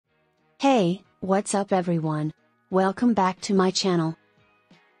Hey, what's up everyone? Welcome back to my channel.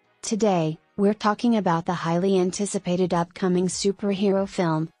 Today, we're talking about the highly anticipated upcoming superhero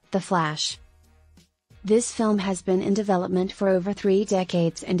film, The Flash. This film has been in development for over 3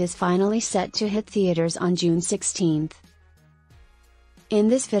 decades and is finally set to hit theaters on June 16th. In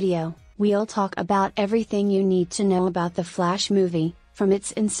this video, we'll talk about everything you need to know about The Flash movie, from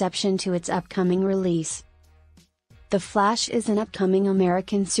its inception to its upcoming release. The Flash is an upcoming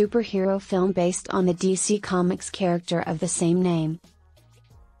American superhero film based on the DC Comics character of the same name.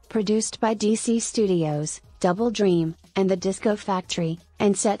 Produced by DC Studios, Double Dream, and the Disco Factory,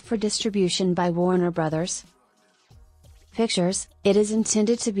 and set for distribution by Warner Bros. Pictures, it is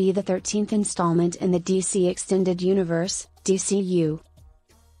intended to be the 13th installment in the DC Extended Universe, DCU.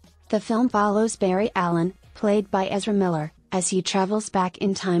 The film follows Barry Allen, played by Ezra Miller, as he travels back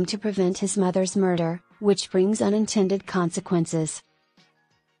in time to prevent his mother's murder, which brings unintended consequences.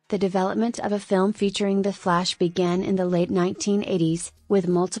 The development of a film featuring The Flash began in the late 1980s, with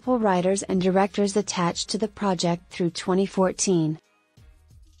multiple writers and directors attached to the project through 2014.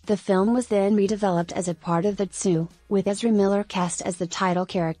 The film was then redeveloped as a part of the DCU, with Ezra Miller cast as the title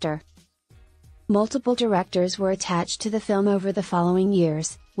character. Multiple directors were attached to the film over the following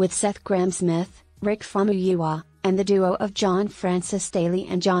years, with Seth Grahame-Smith, Rick Famuyiwa, and the duo of John Francis Daley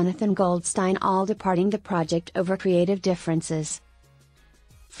and Jonathan Goldstein all departing the project over creative differences.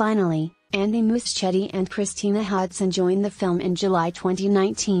 Finally, Andy Muschietti and Christina Hodson joined the film in July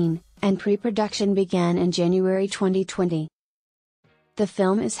 2019, and pre-production began in January 2020. The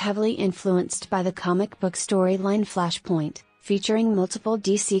film is heavily influenced by the comic book storyline Flashpoint, featuring multiple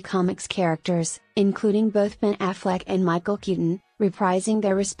DC Comics characters, including both Ben Affleck and Michael Keaton, reprising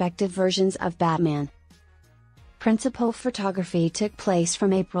their respective versions of Batman. Principal photography took place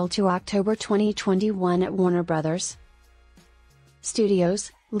from April to October 2021 at Warner Bros.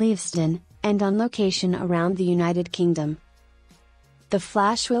 Studios, Leavesden, and on location around the United Kingdom. The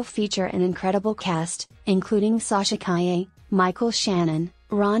Flash will feature an incredible cast, including Sasha Calle, Michael Shannon,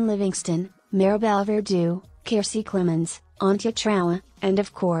 Ron Livingston, Maribel Verdú, Kiersey Clemens, Antje Traua, and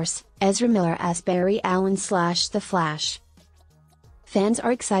of course, Ezra Miller as Barry Allen/The Flash. Fans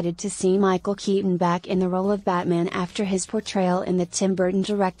are excited to see Michael Keaton back in the role of Batman after his portrayal in the Tim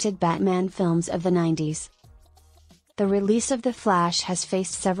Burton-directed Batman films of the 90s. The release of The Flash has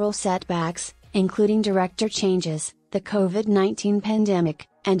faced several setbacks, including director changes, the COVID-19 pandemic,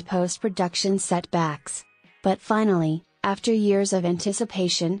 and post-production setbacks. But finally, after years of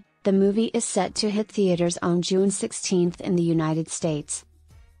anticipation, the movie is set to hit theaters on June 16th in the United States.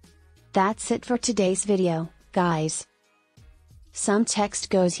 That's it for today's video, guys. Some text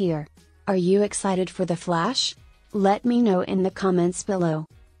goes here. Are you excited for The Flash? Let me know in the comments below.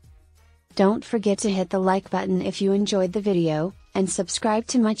 Don't forget to hit the like button if you enjoyed the video, and subscribe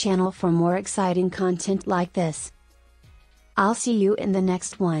to my channel for more exciting content like this. I'll see you in the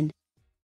next one.